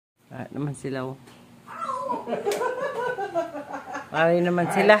naman sila, oh. Pare naman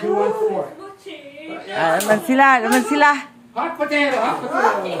sila. Naman sila. Hot potato, hot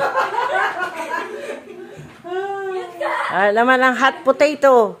potato. Naman ang hot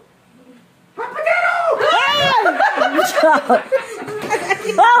potato. Hot potato!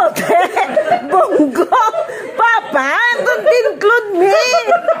 Oh, Bongo! Papa, don't include me!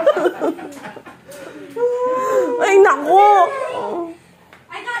 Ay, naku!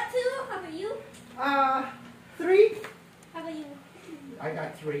 I got 2. How about you? 3. How about you? I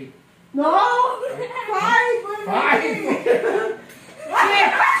got 3. No! 5! 5!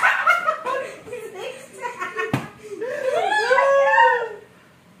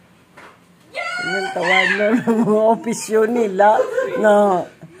 Yan, tawag na ng mga opisyon nila. No.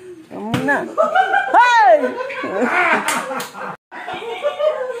 Kamu na. Hey!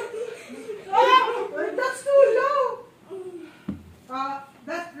 That's too low!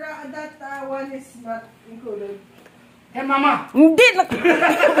 That one is not included. Hey, Mama! Hindi na.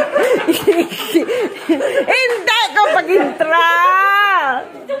 Hindi ka pag-intra!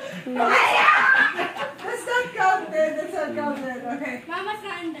 That's not counted. That's not counted. Okay. Mama's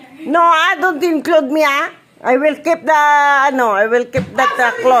not in there. No, don't include me, ah. I will keep the, I will keep that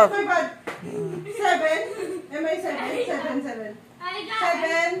cloth. My bad. 7. Am I 7? 7. I got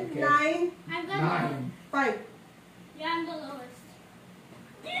 7, 9, I'm the 9. 5. Yeah, I'm the lowest.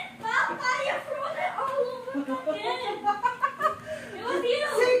 Papa, you threw it all over again. It was you.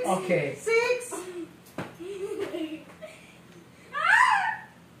 6. Okay. 6.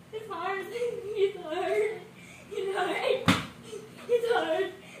 It's hard. It's hard. It's hard. It's hard.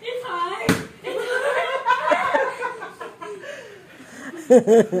 It's hard. It's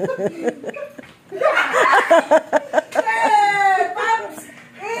Hey, Pops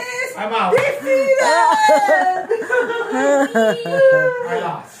is I'm out. defeated! I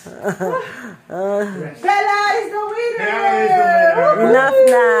lost. Bella is the winner! Bella is the winner. Enough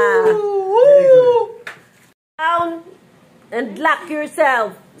na. Woo! Down and lock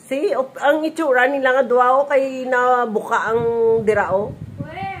yourself. See, ang itsura nila nga duwa kay nabuka ang dirao.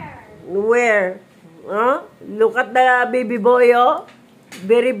 Where? Where? Huh? Look at the baby boy, oh.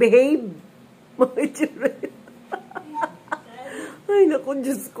 Very behave. Mga itsura. Ay, naku,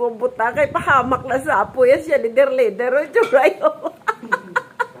 Diyos ko, buta. Kay pahamak na sa apo. Yan siya, leader. Itsura yun.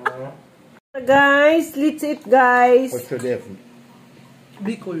 Guys, let's eat, guys. What's your difference?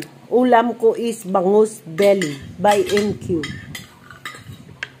 Bicol. Ulam ko is bangus belly by MQ.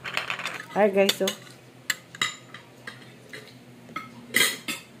 Hi, guys, oh.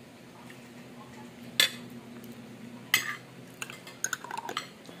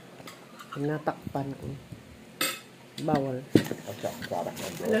 Natakpan ko. Bawal.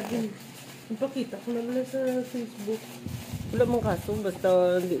 Lagi. Ipakita ko na lang sa Facebook. Wala mong kaso.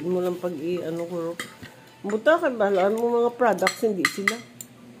 Basta hindi mo lang pag-i-ano ko. Buta kay bahalaan mo mga products. Hindi sila.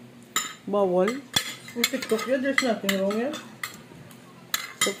 Bawal. Yung TikTok yun, there's nothing wrong yan.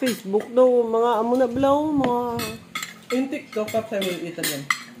 Sa Facebook daw, mga amo na blaw, mga... In TikTok, Pops, I will eat again.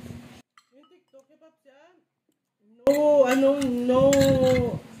 In TikTok, Pops, yan. No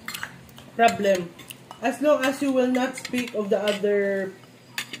problem. As long as you will not speak of the other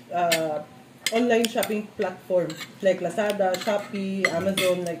online shopping platform like Lazada, Shopee,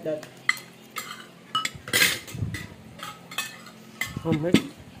 Amazon, like that.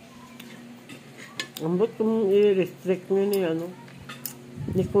 Ambot kung i-restrict nyo ni,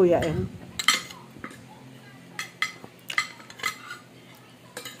 ni Kuya M.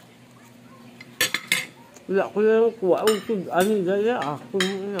 Wala ko yung kuha. Ano gaya? Ako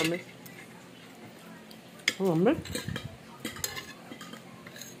yung namin.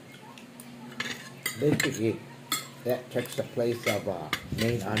 Basically, that takes the place of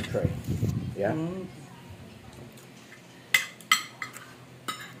main entree. Yeah?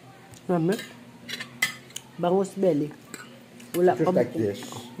 Namin? Bangus belly. Wala Just like this.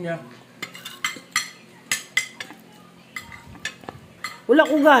 Yeah. Wala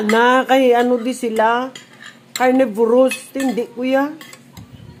ko gana. Kay ano di sila. Carnivorous. Hindi kuya.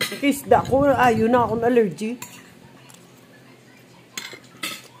 Kisda ko. Ayaw na akong allergy.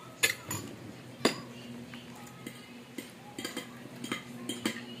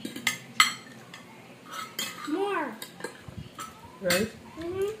 More. Right?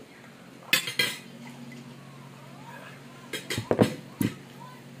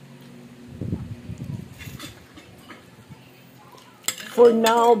 For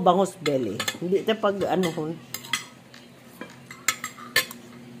now, bangus belly. Hindi na pag ano hon.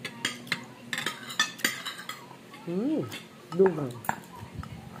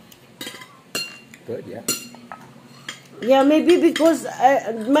 Good, yeah. Yeah, maybe because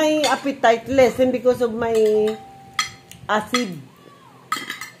my appetite lessen because of my acid.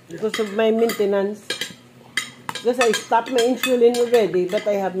 Because of my maintenance. Because I stopped my insulin already, but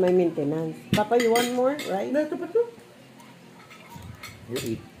I have my maintenance. Papa, you want more, right? Ito pa to. You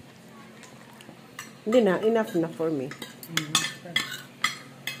eat. Hindi na, enough na for me.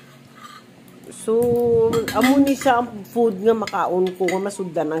 So, amo ni siya ang food nga makaon ko, nga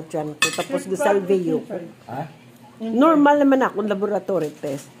masugdan ang tiyan ko. Tapos gasalveyo ko. Huh? Normal naman ako laboratory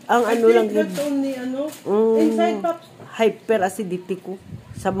test. Ang ano lang yun, That's only inside pops. hyperacidity ko.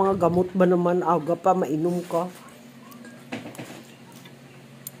 Sa mga gamot ba naman, aga pa, mainom ka.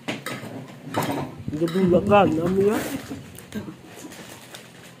 Gadulagan, ano yan?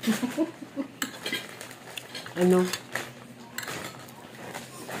 Ano?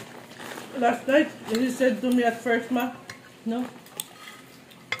 Last night, he said to me at first, Ma, no,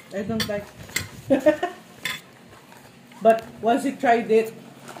 I don't like. But once he tried it,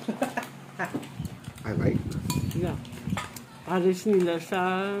 I like. Yeah. Alis nila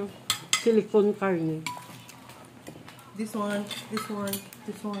sa silicone carne. this one, this one,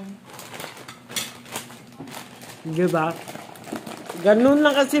 this one. Diba? Ganun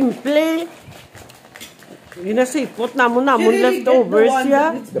lang kasimple. Ginasipot namon leftovers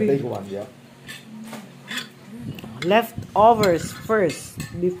ya. The big one, yeah. Leftovers first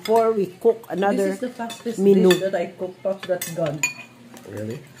before we cook another. This is the fastest menu. dish that I cook, Pops, that's gone.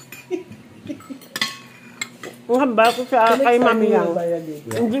 Really? Ang hamba ko sa kay Mami Yang. I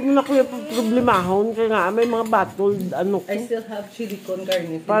Hindi mo na kuya problemahon kaya nga may mga battle ano ko. still have chili con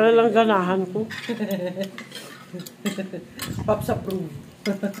carne. Para lang ganahan ko. Pops approve.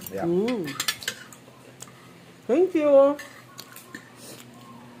 Yeah. Thank you.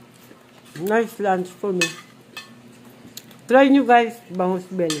 Nice lunch for me. Try nyo guys, bangus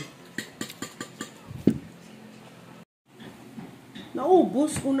belly.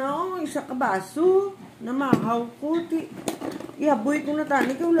 Naubos ko na isa ka baso. Namahaw ko. Ihaboy ko na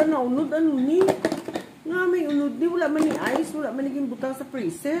tani kaya wala na unod. Ano ni? Nga may unod ni. Wala man ni ice. Wala man naging butang sa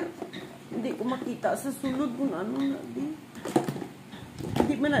freezer. Hindi ko makita sa sulod kung ano na di.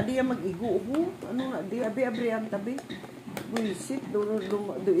 Hindi man na di mag-igo. Ano na di. Abi-abri ang tabi. Buisit.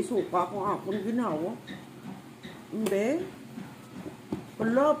 Do isuka kung akong ginawa. Hindi.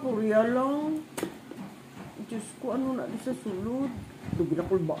 Wala, purya lang. Diyos ko, ano na di sa sulod. Ito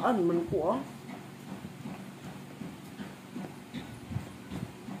ginakulbaan man ko ah.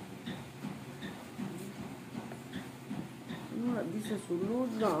 Ano na di sa sulod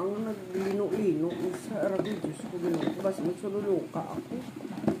na ang naglino-lino. Sa arabi, Diyos ko ginawa. Basta magsululoka ako.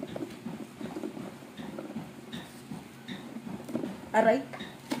 Aray.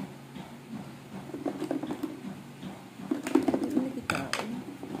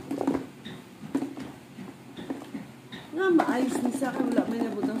 Maayos ni sa akin, wala may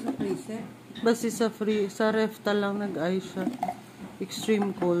nabutang sa freezer. Basta sa ref lang nag-ayos siya.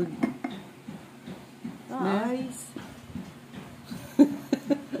 Extreme cold. Nice.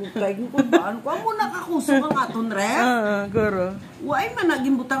 Kaya kung baan ko, amo nakakusok ang aton ref. Goro. Why man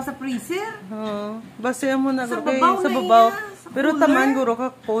naging butang sa freezer? Basta mo na Sa kay babaw sa na babaw. iya, sa Pero cooler. taman guro ka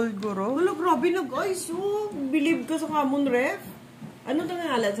cold guro. Wala, grabe nag-ayos. Believe ka sa kamon ref. Ano ito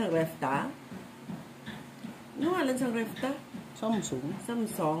nga ngalan sa ref ta? Ano ngalan sa ref ta? Samsung.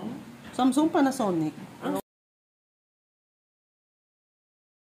 Samsung? Samsung Panasonic.